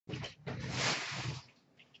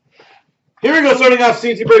Here we go, starting off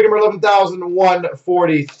CNC break number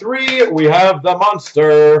 11,143. We have the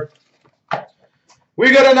monster.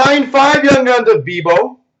 We got a 9-5 Young Guns of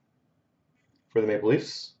Bebo for the Maple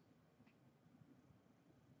Leafs.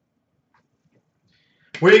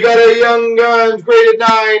 We got a Young Guns graded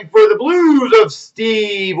 9 for the Blues of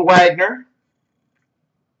Steve Wagner.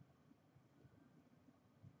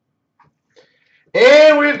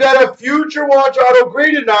 And we've got a Future Watch Auto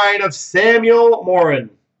graded 9 of Samuel Morin.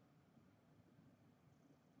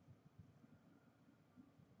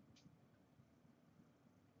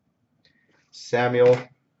 Samuel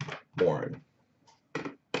Morin. All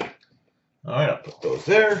right, I'll put those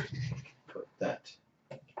there. Put that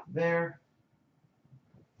there.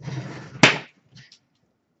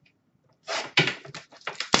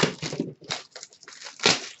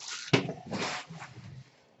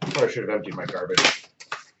 Probably should have emptied my garbage.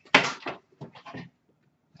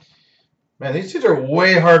 Man, these tins are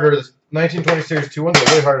way harder. This 1920 Series 2 ones are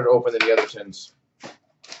way harder to open than the other tins.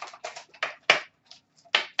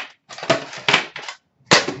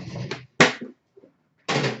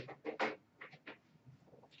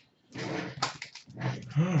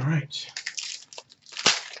 All right.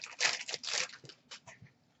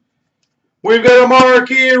 We've got a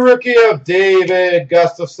marquee rookie of David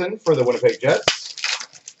Gustafson for the Winnipeg Jets.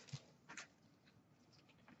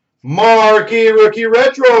 Marquee rookie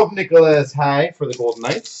retro of Nicholas Hague for the Golden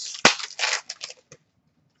Knights.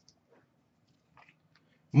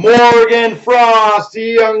 Morgan Frost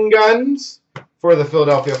Young Guns for the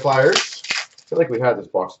Philadelphia Flyers. I feel like we had this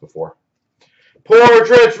box before.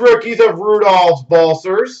 Portraits rookies of Rudolph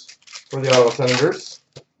Balcers for the Ottawa Senators.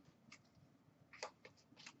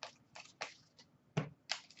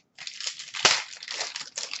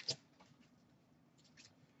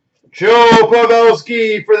 Joe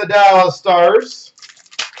Pavelski for the Dallas Stars.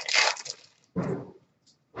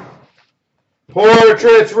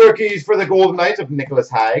 Portraits rookies for the Golden Knights of Nicholas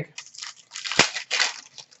Hague.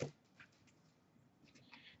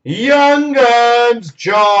 Young Guns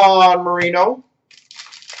John Marino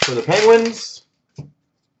for the Penguins.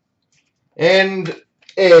 And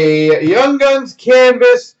a Young Guns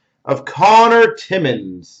canvas of Connor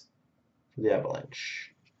Timmins for the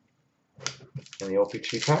Avalanche. And the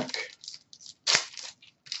OPG pack.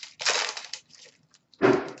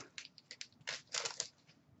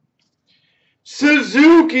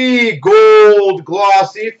 Suzuki Gold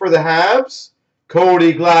Glossy for the Habs.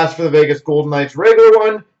 Cody Glass for the Vegas Golden Knights regular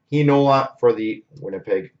one. Hinola for the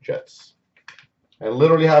Winnipeg Jets. I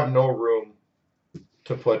literally have no room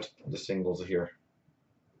to put the singles here.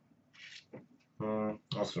 I'll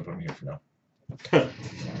just put them here for now.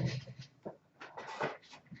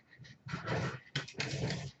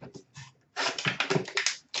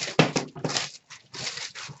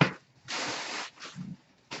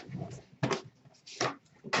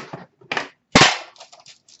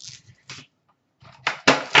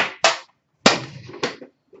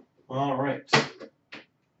 All right.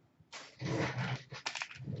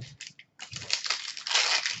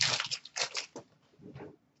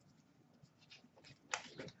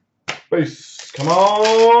 Base. Come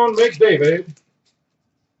on, big David.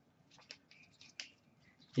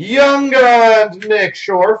 Young Guns Nick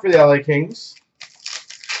Shore for the LA Kings.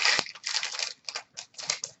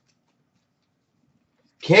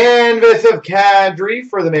 Canvas of Kadri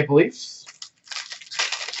for the Maple Leafs.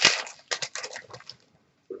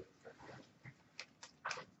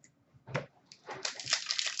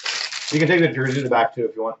 You can take the jersey to the back too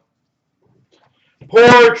if you want.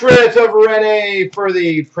 Portraits of Rene for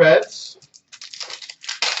the Preds.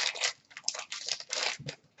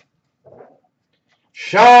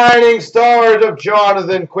 Shining Stars of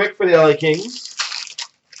Jonathan Quick for the LA Kings.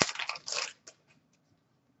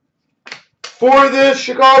 For the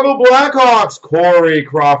Chicago Blackhawks, Corey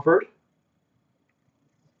Crawford.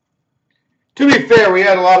 To be fair, we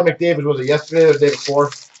had a lot of McDavid. Was it yesterday or the day before?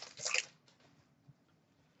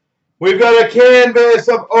 We've got a canvas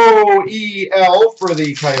of OEL for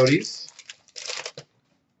the Coyotes.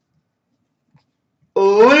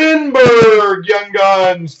 Lindbergh Young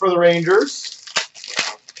Guns for the Rangers.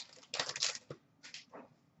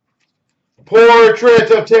 Portrait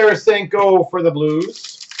of Tarasenko for the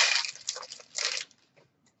Blues.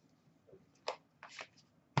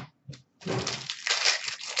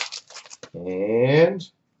 And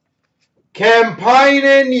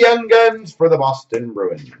Kampainen Young Guns for the Boston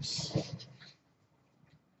Bruins.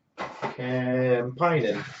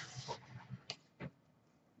 Kampainen.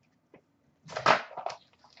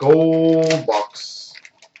 Gold box.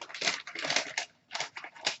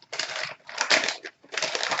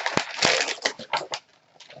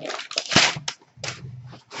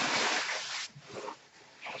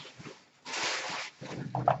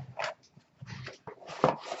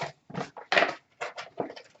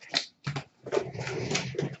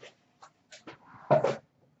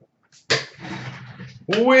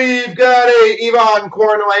 We've got a Yvonne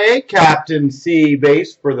Cornway, Captain C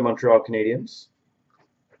base for the Montreal Canadiens.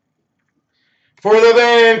 For the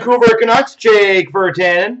Vancouver Canucks, Jake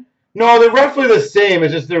Virtanen. No, they're roughly the same.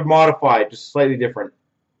 It's just they're modified, just slightly different.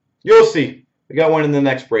 You'll see. We got one in the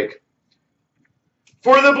next break.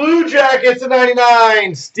 For the Blue Jackets, a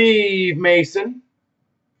 99, Steve Mason.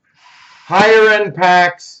 Higher end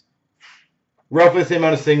packs. Roughly the same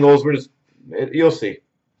amount of singles. You'll see.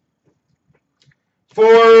 For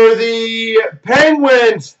the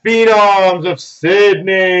Penguins, Phenoms of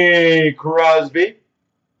Sidney Crosby.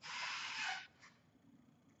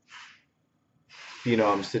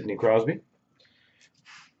 Phenom Sidney Crosby.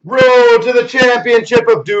 Road to the championship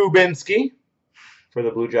of Dubinsky for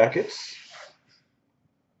the Blue Jackets.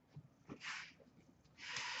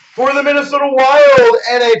 For the Minnesota Wild,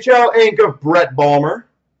 NHL ink of Brett Ballmer.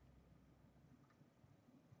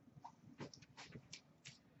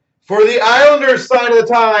 For the Islanders, sign of the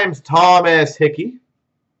times, Thomas Hickey.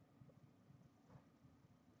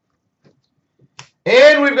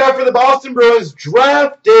 And we've got for the Boston Bruins,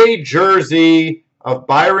 draft day jersey of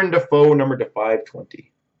Byron Defoe, number to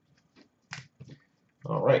 520.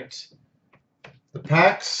 All right. The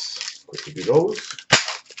packs, quickly do those.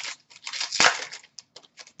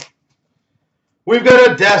 We've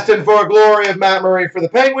got a Destined for Glory of Matt Murray for the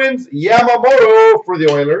Penguins, Yamamoto for the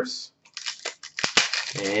Oilers.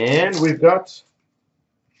 And we've got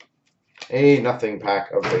a nothing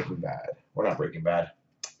pack of Breaking Bad. Or not Breaking Bad.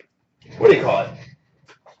 What do you call it?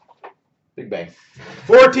 Big Bang.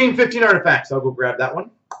 14, 15 artifacts. I'll go grab that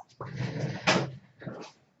one.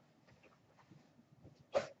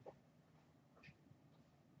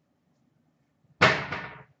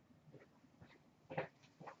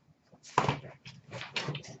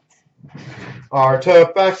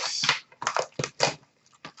 Artifacts.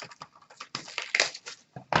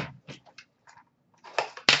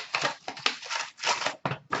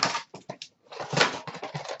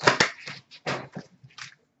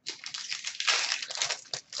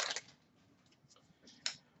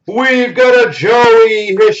 We've got a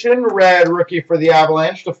Joey Hishin, red rookie for the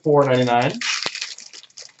Avalanche to $4.99.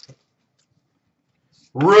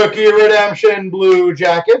 Rookie Redemption, Blue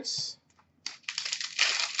Jackets.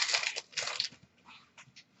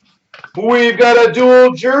 We've got a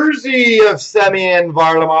dual jersey of Semyon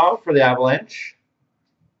Varlamov for the Avalanche.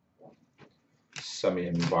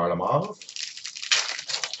 Semyon Varlamov.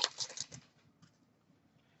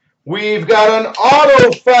 We've got an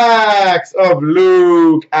Autofax of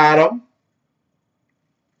Luke Adam.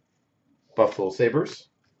 Buffalo Sabres.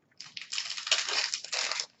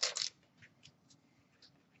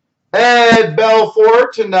 Ed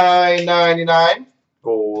Belfour to $9.99.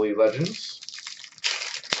 Goalie Legends.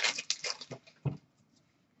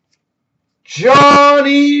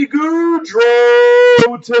 Johnny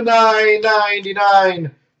Gaudreau to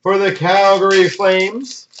 $9.99 for the Calgary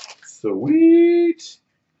Flames. Sweet.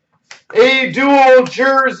 A dual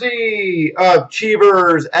jersey of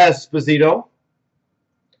Cheevers Esposito.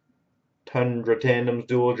 Tundra Tandems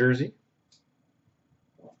dual jersey.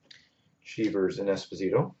 Cheevers and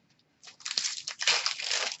Esposito.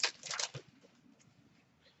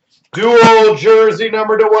 Dual jersey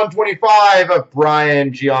number to 125 of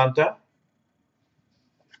Brian Gionta.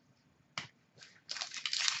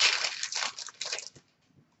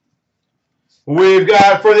 We've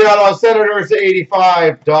got for the Ottawa Senators to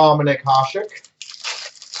 85, Dominic Hasek.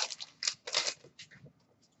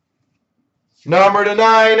 Number to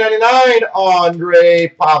 999,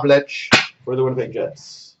 Andre Pavlich for the Winnipeg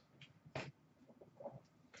Jets.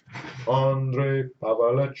 Andre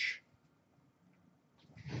Pavlich.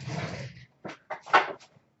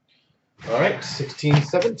 All right,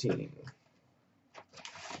 16-17.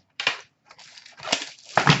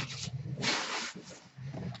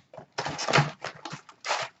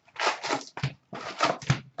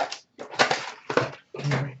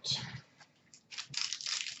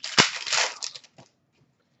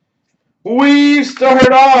 We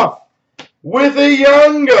start off with a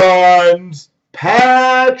Young Guns,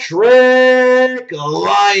 Patrick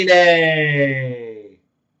Laine.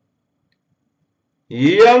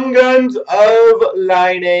 Young Guns of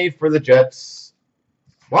Laine for the Jets.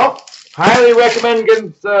 Well, highly recommend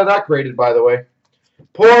getting that graded, by the way.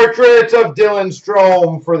 Portrait of Dylan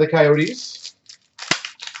Strome for the Coyotes.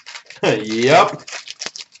 Yep.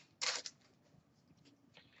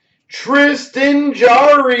 Tristan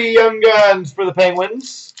Jarry, Young Guns for the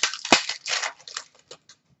Penguins.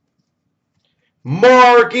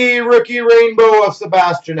 Marquee Rookie Rainbow of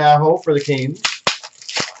Sebastian Aho for the Canes.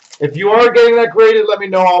 If you are getting that graded, let me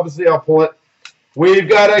know. Obviously, I'll pull it. We've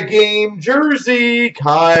got a game jersey,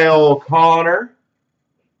 Kyle Connor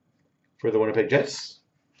for the Winnipeg Jets.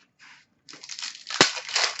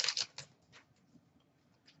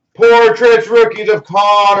 Portraits rookies of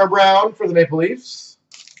Connor Brown for the Maple Leafs.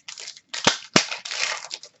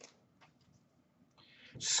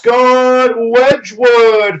 Scott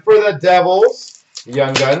Wedgwood for the Devils,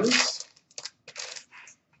 Young Guns.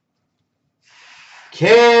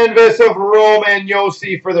 Canvas of Roman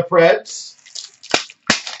Josi for the Preds.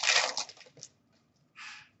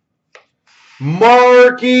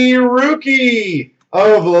 Marquee rookie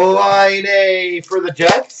of Line A for the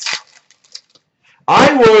Jets.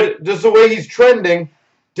 I would, just the way he's trending,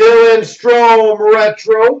 Dylan Strome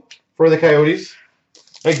retro for the Coyotes.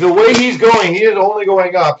 Like the way he's going, he is only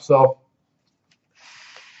going up. So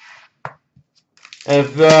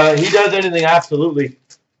if he does anything, absolutely.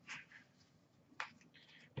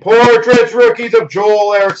 Portraits rookies of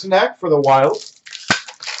Joel Eriksson for the Wild.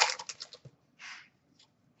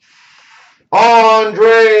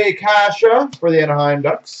 Andre Kasha for the Anaheim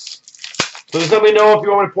Ducks. So just let me know if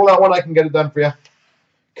you want me to pull that one. I can get it done for you.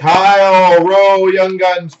 Kyle Rowe, Young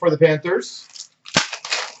Guns for the Panthers.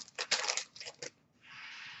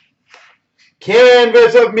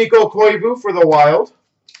 Canvas of Mikko Koivu for the Wild.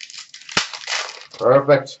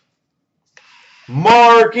 Perfect.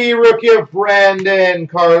 Marquee rookie of Brandon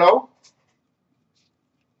Carlo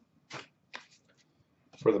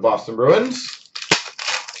for the Boston Bruins.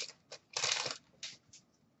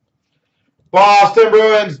 Boston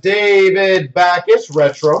Bruins, David Backes,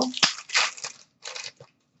 retro.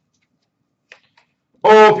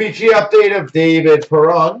 OPG update of David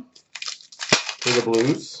Perron for the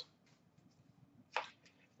Blues.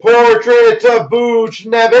 Portrait of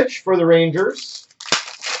Buchnevich for the Rangers.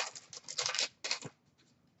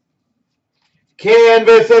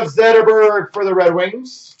 Canvas of Zetterberg for the Red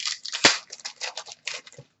Wings.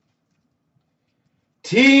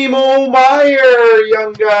 Timo Meier,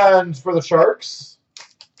 Young Guns for the Sharks.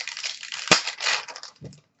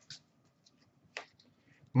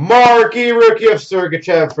 Marquee rookie of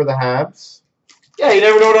Sergachev for the Habs. Yeah, you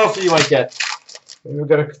never know what else you might get. Maybe we've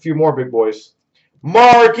got a few more big boys.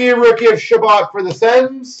 Marquee rookie of Shabbat for the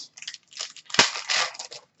Sens.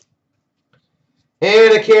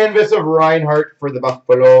 And a canvas of Reinhardt for the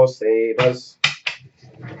Buffalo Sabres.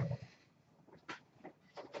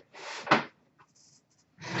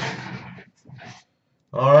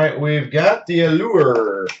 All right, we've got the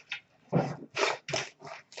Allure.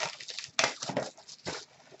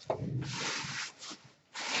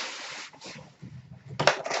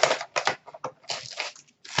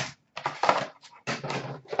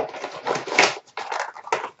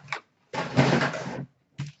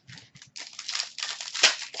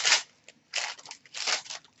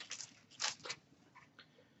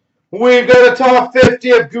 We've got a top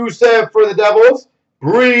 50 of Gusev for the Devils.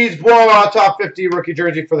 Brisebois, top 50 rookie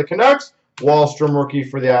jersey for the Canucks. Wallstrom rookie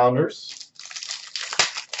for the Islanders.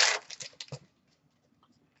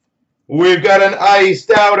 We've got an iced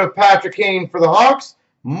out of Patrick Kane for the Hawks.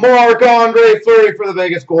 Marc-Andre Fleury for the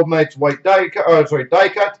Vegas Golden Knights, white die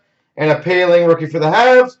cut. And a Paling rookie for the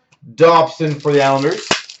Habs. Dobson for the Islanders.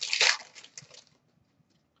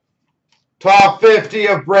 Top 50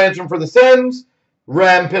 of Branson for the Sens.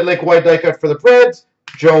 Ram Pitlick, white die cut for the Preds.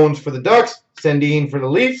 Jones for the Ducks. Sandin for the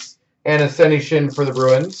Leafs. And a Senishin for the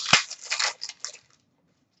Bruins.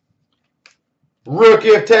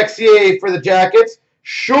 Rookie of Texier for the Jackets.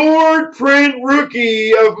 Short print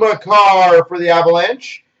rookie of Makar for the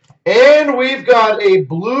Avalanche. And we've got a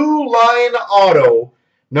blue line auto,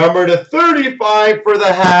 number to 35 for the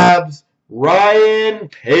Habs, Ryan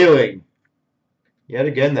Paling. Yet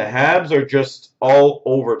again, the Habs are just all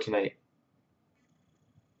over tonight.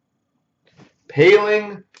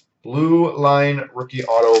 Paling, blue line rookie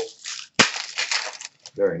auto.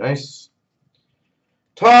 Very nice.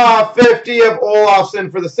 Top 50 of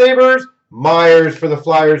Olofsson for the Sabres. Myers for the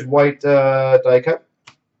Flyers, white die cut.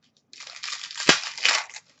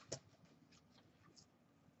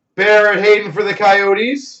 Barrett Hayden for the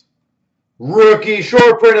Coyotes. Rookie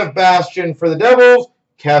short print of Bastion for the Devils.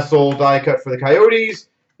 Kessel die cut for the Coyotes.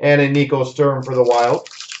 And a Nico Sturm for the Wild.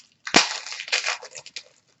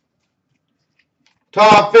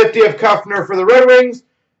 Top 50 of Kuffner for the Red Wings.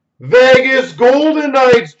 Vegas Golden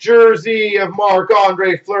Knights jersey of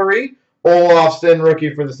Marc-Andre Fleury. Olofsson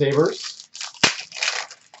rookie for the Sabres.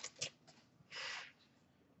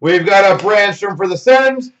 We've got a Brandstrom for the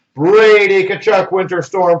Sens. Brady Tkachuk Winter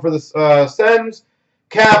Storm for the Sens.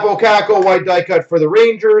 Capo Caco white die cut for the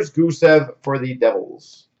Rangers. Gusev for the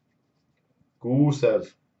Devils.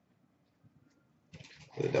 Gusev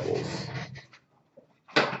for the Devils.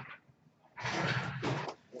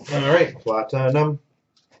 All right, Platinum.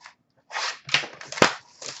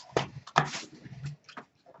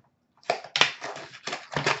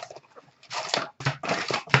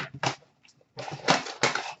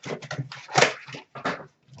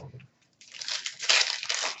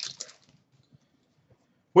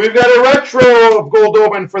 We've got a retro of Gold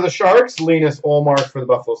Omen for the Sharks. Linus Ullmark for the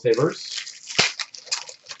Buffalo Sabres.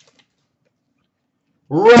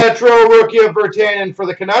 Retro rookie of Virtanen for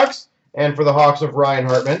the Canucks. And for the Hawks of Ryan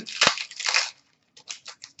Hartman.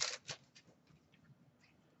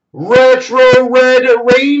 Retro red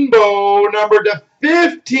rainbow number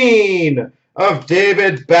 /15 of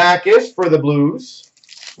David Backes for the Blues.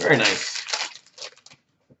 Very nice.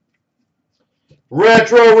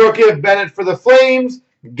 Retro rookie of Bennett for the Flames.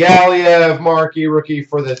 Galiev marquee rookie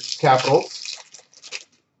for the Capitals.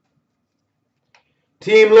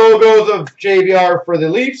 Team logos of JVR for the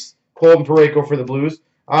Leafs. Colton Parayko for the Blues.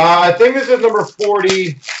 I think this is number 40.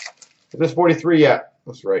 Is this 43? Yeah,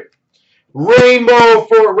 that's right. Rainbow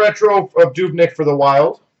for retro of Dubnyk for the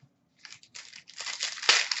Wild.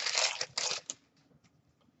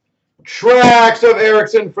 Tracks of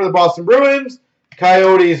Eriksson for the Boston Bruins.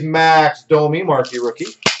 Coyotes Max Domi, marquee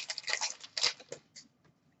rookie.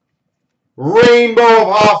 Rainbow of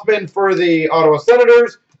Hoffman for the Ottawa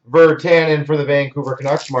Senators. Virtanen for the Vancouver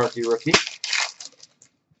Canucks, marquee rookie.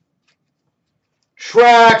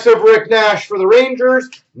 Tracks of Rick Nash for the Rangers.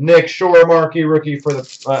 Nick Shore, marquee rookie for the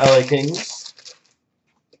LA Kings.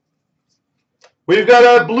 We've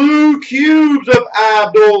got a blue cubes of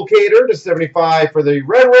Abdul Kader /75 for the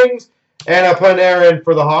Red Wings. And a Panarin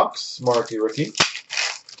for the Hawks, marquee rookie.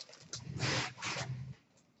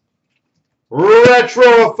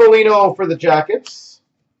 Retro of Foligno for the Jackets.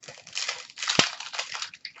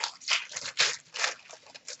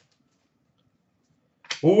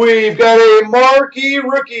 We've got a marquee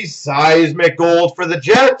rookie seismic gold for the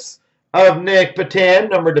Jets of Nick Patan,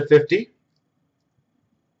 number /50.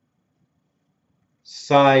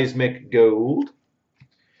 Seismic gold,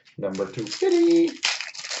 number 250.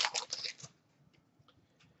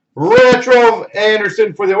 Retro of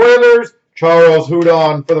Anderson for the Oilers. Charles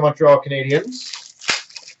Hudon for the Montreal Canadiens.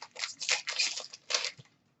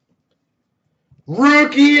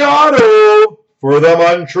 Rookie auto for the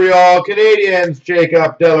Montreal Canadiens,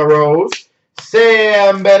 Jacob Delarose.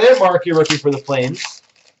 Sam Bennett, marquee rookie for the Flames.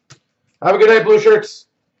 Have a good night, Blue Shirts.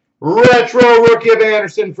 Retro rookie of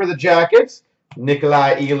Anderson for the Jackets.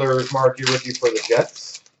 Nikolai Ehlers, marquee rookie for the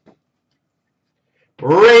Jets.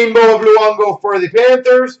 Rainbow of Luongo for the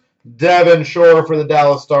Panthers. Devin Shore for the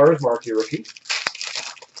Dallas Stars, marquee rookie.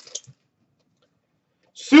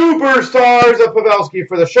 Superstars of Pavelski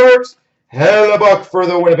for the Sharks. Hellebuck for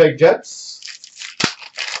the Winnipeg Jets.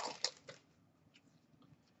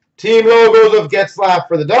 Team logos of Getzlaf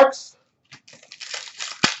for the Ducks.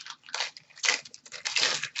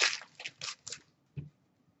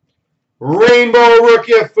 Rainbow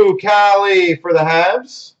rookie of Fucali for the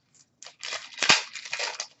Habs.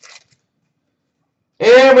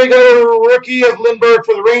 And we got a rookie of Lindbergh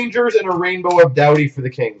for the Rangers and a rainbow of Doughty for the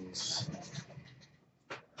Kings.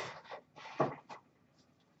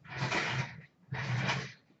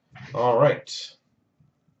 All right.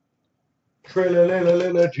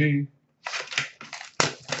 Trilogy.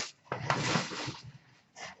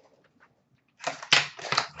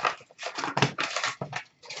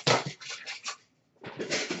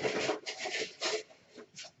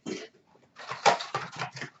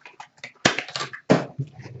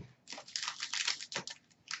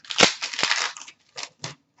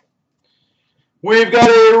 We've got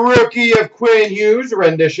a rookie of Quinn Hughes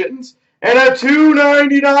renditions and a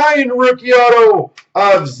 $2.99 rookie auto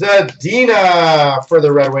of Zadina for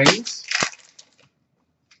the Red Wings.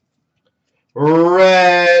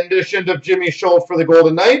 Renditions of Jimmy Schultz for the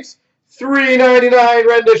Golden Knights. $3.99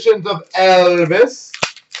 renditions of Elvis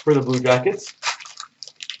for the Blue Jackets.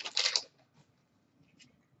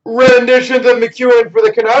 Renditions of McEwen for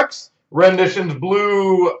the Canucks. Renditions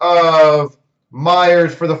blue of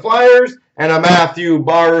Myers for the Flyers. And a Matthew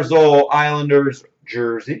Barzal Islanders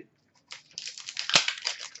jersey.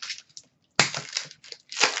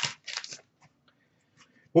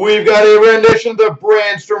 We've got a rendition of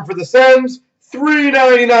Brandstrom for the Sens.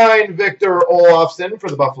 $3.99 Victor Olofsson for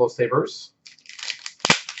the Buffalo Sabres.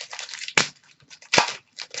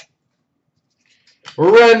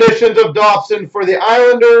 Renditions of Dobson for the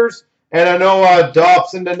Islanders. And a Noah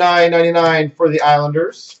Dobson to $9.99 for the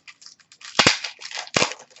Islanders.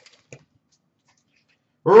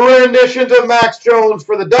 Renditions of Max Jones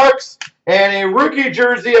for the Ducks. And a rookie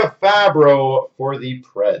jersey of Fabro for the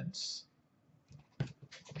Preds.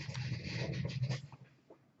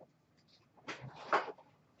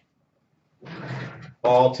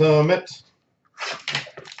 Ultimate.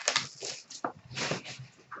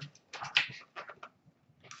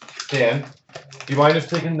 Dan, do you mind just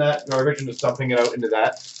taking that garbage and just dumping it out into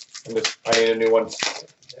that? I need a new one.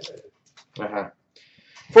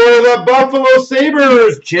 For the Buffalo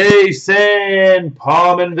Sabres, Jason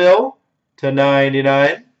Pominville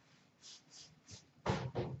 /99.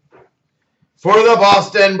 For the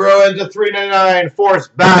Boston Bruins /399,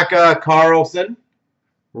 Forsbacka Carlson,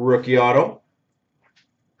 rookie auto.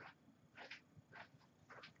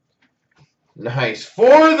 Nice. For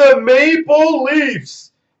the Maple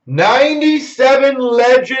Leafs, 97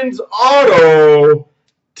 Legends auto,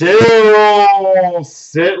 Daryl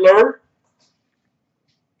Sittler.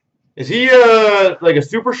 Is he like a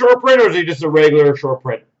super short print, or is he just a regular short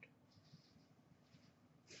print?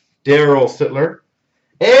 Daryl Sittler.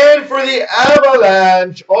 And for the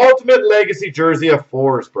Avalanche, Ultimate Legacy jersey of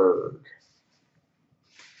Forsberg.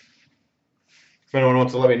 If anyone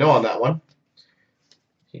wants to let me know on that one.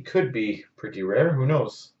 He could be pretty rare. Who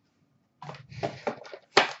knows?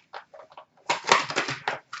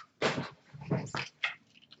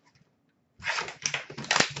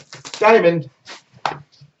 Diamond.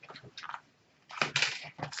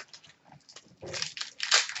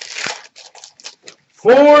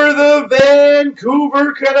 For the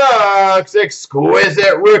Vancouver Canucks,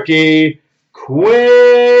 exquisite rookie,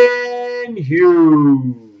 Quinn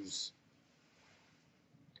Hughes.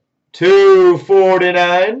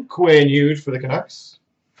 /249, Quinn Hughes for the Canucks.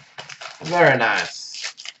 Very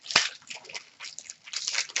nice.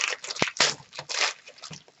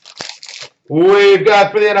 We've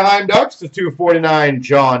got for the Anaheim Ducks, /249,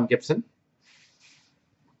 John Gibson.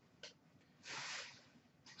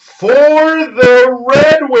 For the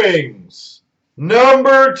Red Wings,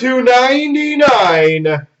 number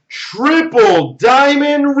 /299, triple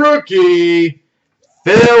diamond rookie,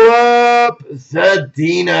 Filip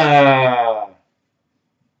Zadina.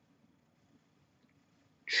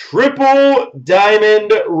 Triple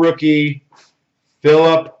diamond rookie,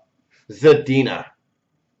 Filip Zadina.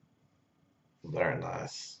 Very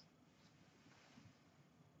nice.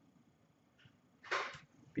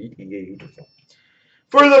 Beautiful.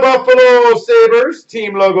 For the Buffalo Sabres,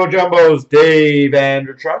 team logo jumbos, Dave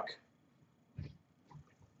Andrechuk.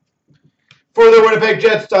 For the Winnipeg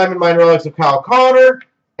Jets, Diamond Mine Relics of Kyle Connor.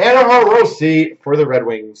 And a Rossi for the Red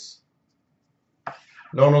Wings.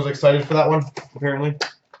 No one was excited for that one, apparently.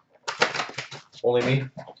 Only me.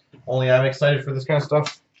 Only I'm excited for this kind of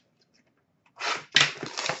stuff.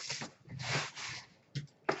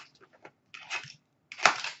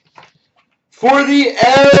 For the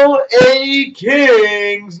LA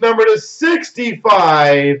Kings, number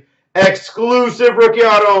 /65, exclusive rookie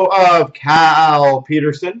auto of Cal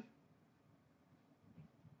Peterson.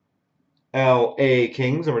 LA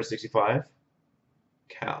Kings, number /65,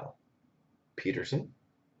 Cal Peterson.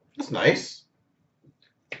 That's nice.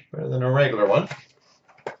 Better than a regular one.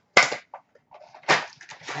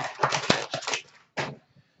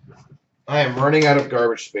 I am running out of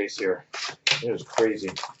garbage space here. It is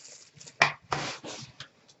crazy.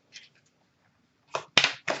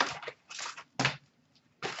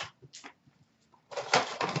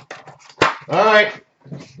 All right,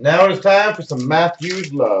 now it is time for some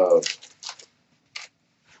Matthews love.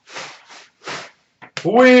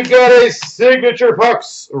 We've got a signature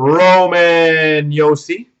pucks, Roman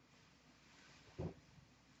Josi.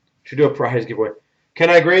 Should do a prize giveaway. Can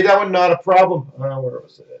I grade that one? Not a problem. Where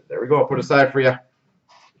was it? There we go. I'll put it aside for you.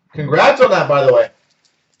 Congrats on that, by the way.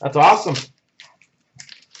 That's awesome.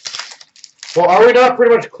 Well, are we not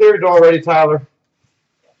pretty much cleared already, Tyler?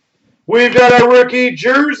 We've got a rookie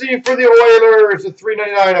jersey for the Oilers at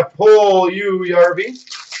 $3.99 of Paul Yarvi.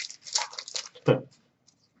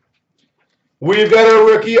 We've got a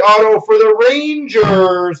rookie auto for the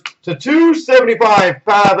Rangers to $2.75,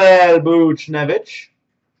 Pavel Buchnevich.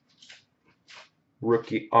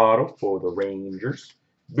 Rookie auto for the Rangers,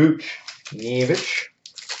 Buchnevich.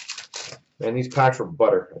 Man, these packs are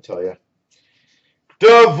butter, I tell you.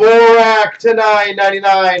 Dvorak to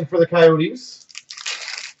 $9.99 for the Coyotes.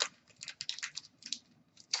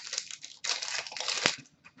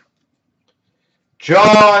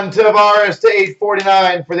 John Tavares to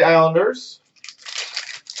 $8.49 for the Islanders.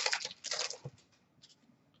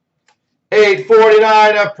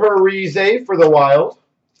 $8.49 of Parise for the Wild.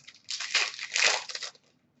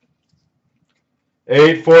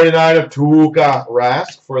 $8.49 of Tuukka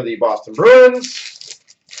Rask for the Boston Bruins.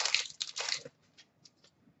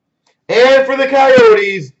 And for the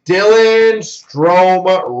Coyotes, Dylan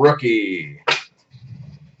Strome rookie.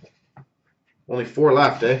 Only 4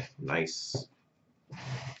 left, eh? Nice.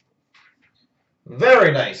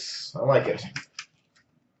 Very nice. I like it.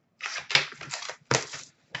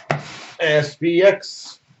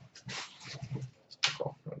 SPX.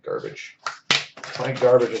 Oh, garbage. My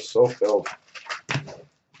garbage is so filled.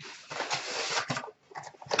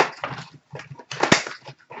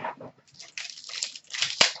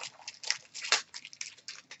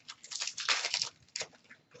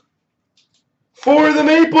 For the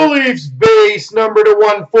Maple Leafs, base number to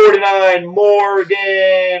 149,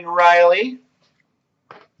 Morgan Riley.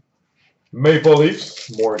 Maple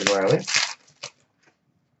Leafs, Morgan Riley.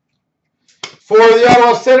 For the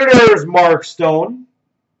Ottawa Senators, Mark Stone.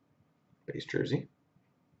 Base jersey.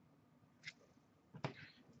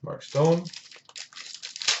 Mark Stone.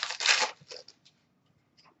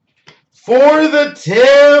 For the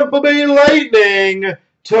Tampa Bay Lightning,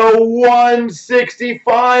 to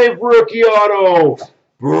 165 rookie auto,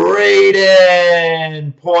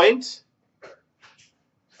 Braden Point.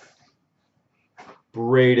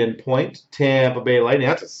 Braden Point, Tampa Bay Lightning.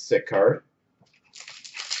 That's a sick card.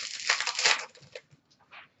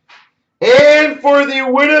 And for the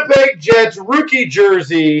Winnipeg Jets rookie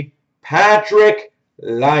jersey, Patrick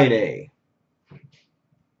Laine.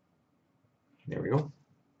 There we go.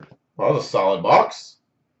 Well, that was a solid box.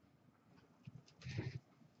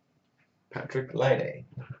 Patrick Laine.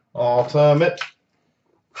 Ultimate.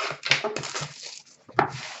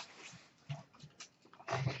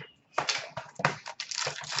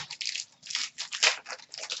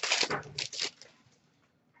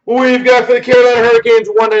 We've got for the Carolina Hurricanes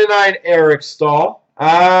 199, Eric Stahl.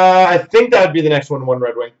 I think that would be the next one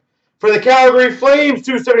Red Wing. For the Calgary Flames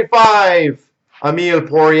 275, Emile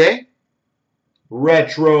Poirier.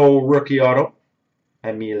 Retro rookie auto,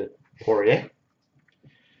 Emile Poirier.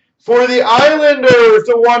 For the Islanders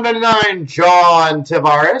to 199, John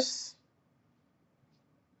Tavares.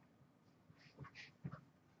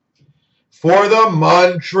 For the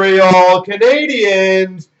Montreal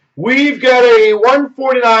Canadiens, we've got a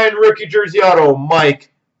 149 rookie jersey auto,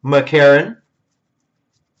 Mike McCarron.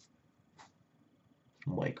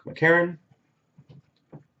 Mike McCarron.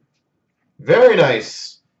 Very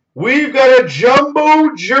nice. We've got a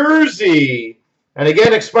jumbo jersey. And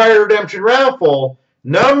again, expired redemption raffle.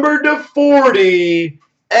 Numbered to 40,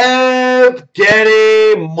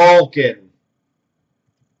 Evgeny Malkin.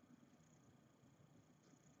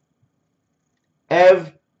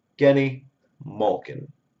 Evgeny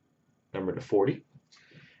Malkin. Number to 40.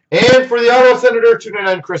 And for the Ottawa Senator,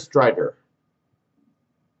 299, Chris Strider.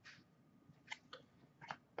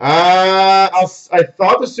 I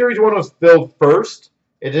thought the Series 1 was filled first.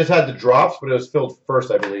 It just had the drops, but it was filled first,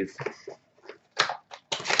 I believe.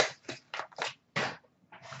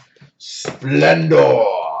 Splendor.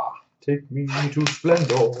 Take me to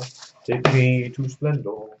Splendor. Take me to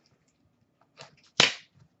Splendor.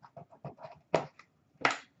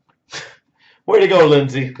 Way to go,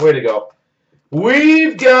 Lindsay. Way to go.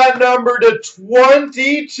 We've got number to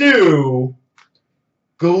 22.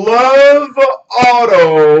 Glove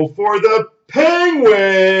auto for the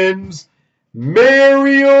Penguins.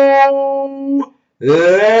 Mario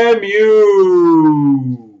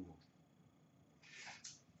Lemieux.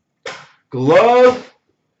 Glove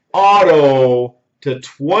auto to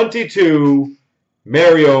 22.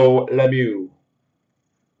 Mario Lemieux.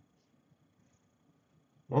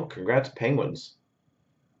 Well, congrats, Penguins.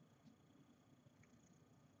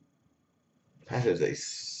 That is a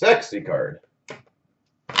sexy card.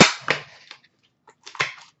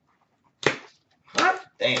 Hot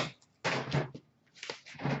damn.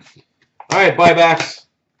 All right, buybacks.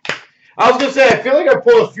 I was going to say, I feel like I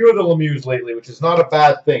pulled a few of the Lemieux lately, which is not a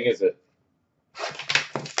bad thing, is it?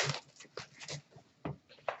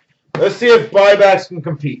 Let's see if buybacks can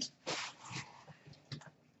compete.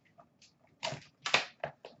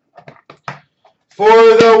 For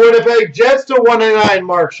the Winnipeg Jets to 199,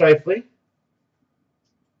 Mark Scheifele.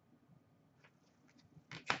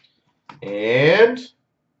 And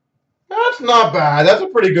that's not bad. That's a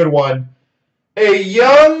pretty good one. A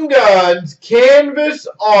Young Guns canvas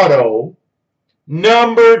auto,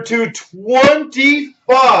 number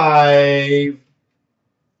 225,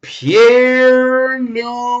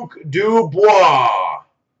 Pierre-Luc Dubois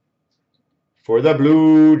for the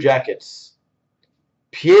Blue Jackets.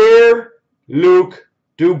 Pierre-Luc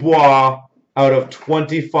Dubois out of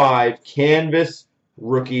 25, canvas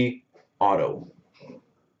rookie auto.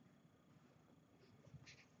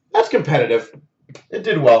 That's competitive. It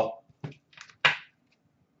did well.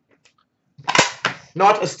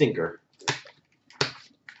 Not a stinker.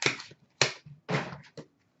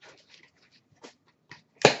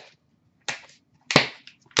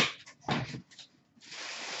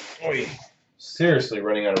 Oy. Seriously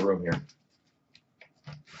running out of room here.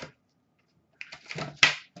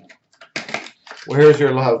 Well, here's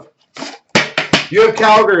your love. You have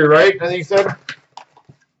Calgary, right? I think you said?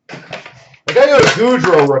 I gotta go to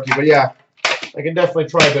Goudreau rookie, but yeah. I can definitely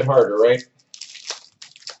try a bit harder, right?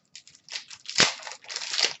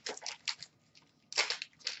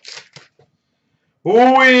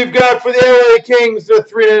 We've got for the LA Kings the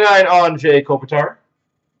 399 on Jay Kopitar.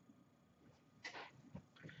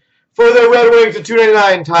 For the Red Wings the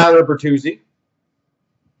 299 Tyler Bertuzzi.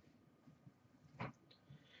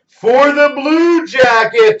 For the Blue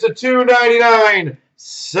Jackets the 299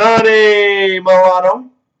 Sonny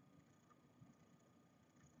Milano.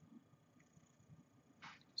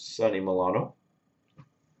 Sonny Milano.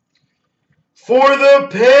 For the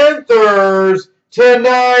Panthers,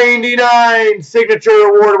 /99 Signature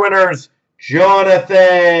Award winners,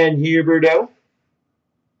 Jonathan Huberdeau.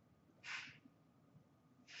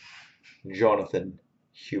 Jonathan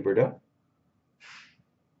Huberdeau.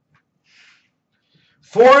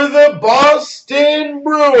 For the Boston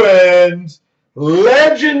Bruins,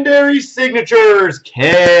 legendary signatures,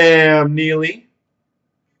 Cam Neely.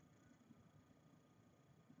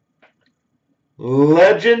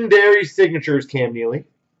 Legendary signatures, Cam Neely.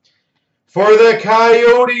 For the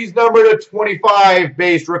Coyotes, number /25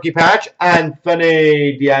 base rookie patch,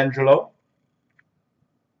 Anthony D'Angelo.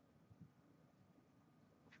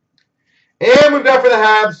 And we've got for the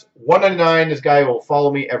Habs, 199. This guy will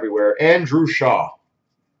follow me everywhere, Andrew Shaw.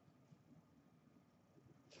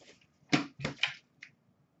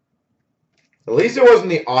 At least it wasn't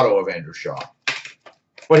the auto of Andrew Shaw.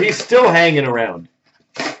 But he's still hanging around.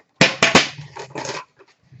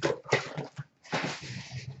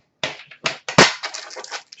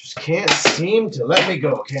 Just can't seem to let me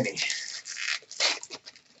go, can he?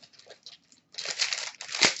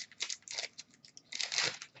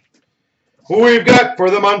 Who we've got for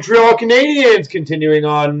the Montreal Canadiens, continuing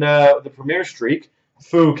on the premier streak,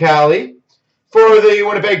 Fucali. For the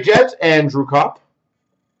Winnipeg Jets, Andrew Kopp.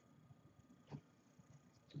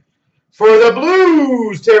 For the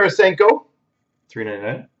Blues, Tarasenko,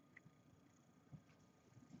 399.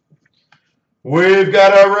 We've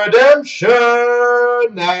got a redemption.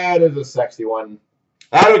 That is a sexy one.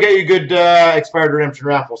 That'll get you good expired redemption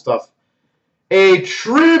raffle stuff. A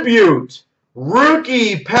tribute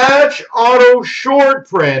rookie patch auto short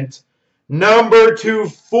print, number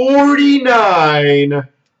 /249,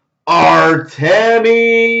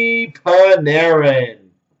 Artemi Panarin.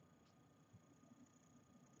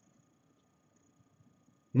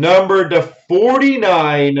 Number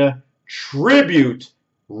 /49 tribute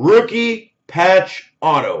rookie patch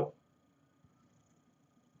auto.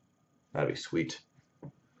 That'd be sweet.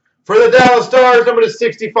 For the Dallas Stars, number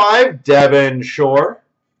 /65, Devin Shore.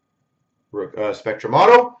 Spectrum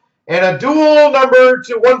auto. And a dual number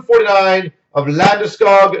 /149 of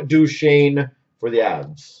Landeskog Duchesne for the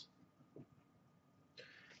Avs.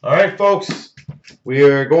 All right, folks. We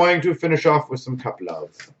are going to finish off with some Cup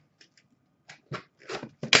love.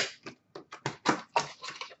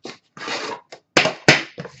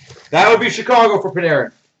 That would be Chicago for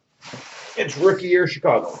Panarin. It's rookie year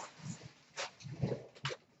Chicago.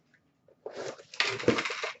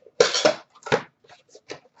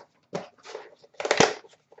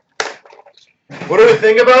 What do we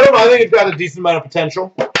think about him? I think he's got a decent amount of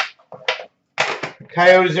potential.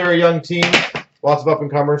 Coyotes are a young team. Lots of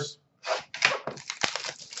up-and-comers.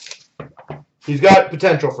 He's got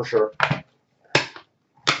potential for sure.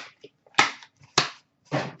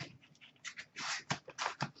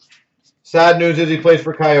 Sad news is he plays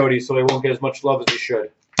for Coyotes, so he won't get as much love as he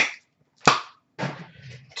should.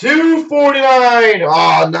 /249.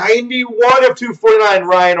 Oh, 91 of /249,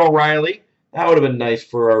 Ryan O'Reilly. That would have been nice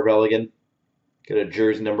for our Religan. Get a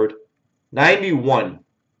jersey numbered. 91.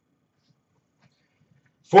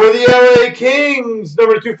 For the LA Kings,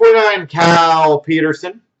 number /249, Cal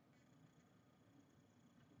Peterson.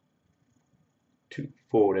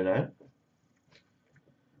 249.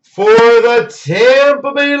 For the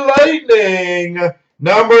Tampa Bay Lightning,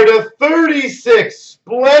 number /36,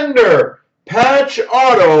 Splendor, patch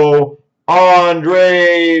auto,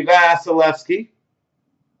 Andrei Vasilevsky.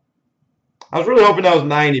 I was really hoping that was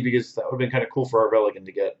 90 because that would have been kind of cool for our Religan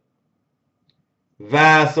to get.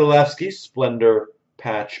 Vasilevsky, Splendor,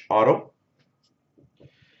 patch auto.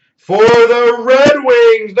 For the Red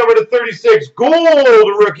Wings, number /36,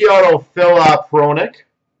 gold rookie auto, Filip Hronek.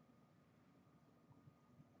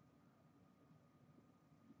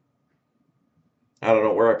 I don't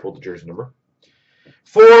know where I pulled the jersey number.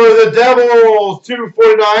 For the Devils,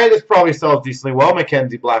 /249. This probably sells decently well.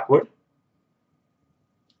 Mackenzie Blackwood.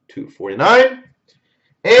 /249.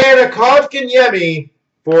 And a Kotkaniemi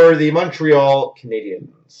for the Montreal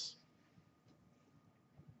Canadiens.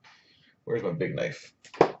 Where's my big knife?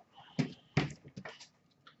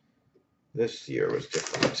 This year was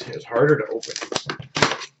different. It was harder to open.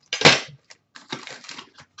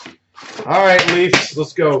 All right, Leafs,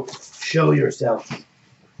 let's go. Show yourself.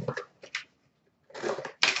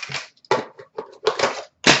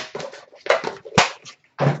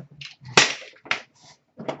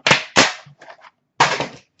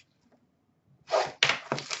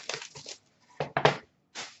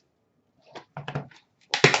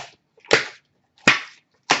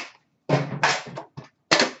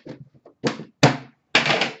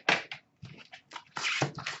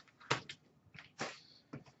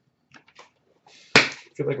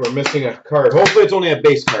 feel like we're missing a card. Hopefully it's only a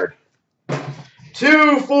base card.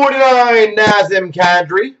 249 Nazem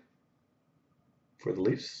Kadri for the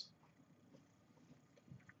Leafs.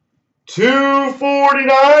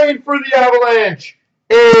 249 for the Avalanche.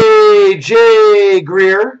 A.J.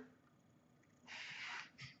 Greer.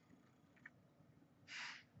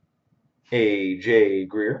 A.J.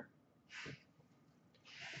 Greer.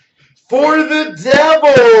 For the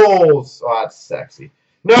Devils. Oh, that's sexy.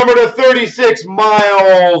 Number to 36,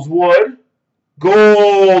 Miles Wood.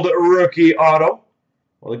 Gold rookie auto.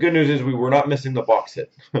 Well, the good news is we were not missing the box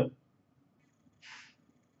hit.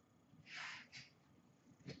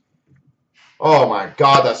 Oh my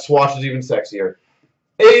God, that swatch is even sexier.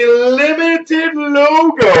 A limited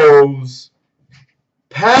logos.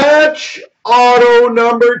 Patch auto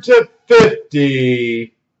number to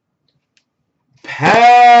 50.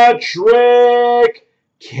 Patrick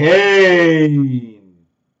Kane.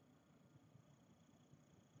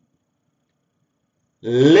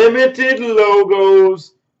 Limited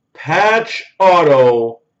logos. Patch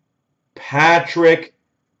auto. Patrick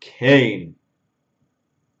Kane.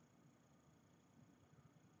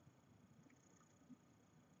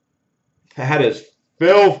 That is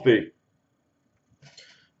filthy.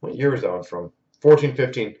 What year is that one from?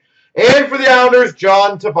 14-15. And for the Islanders,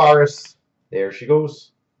 John Tavares. There she goes.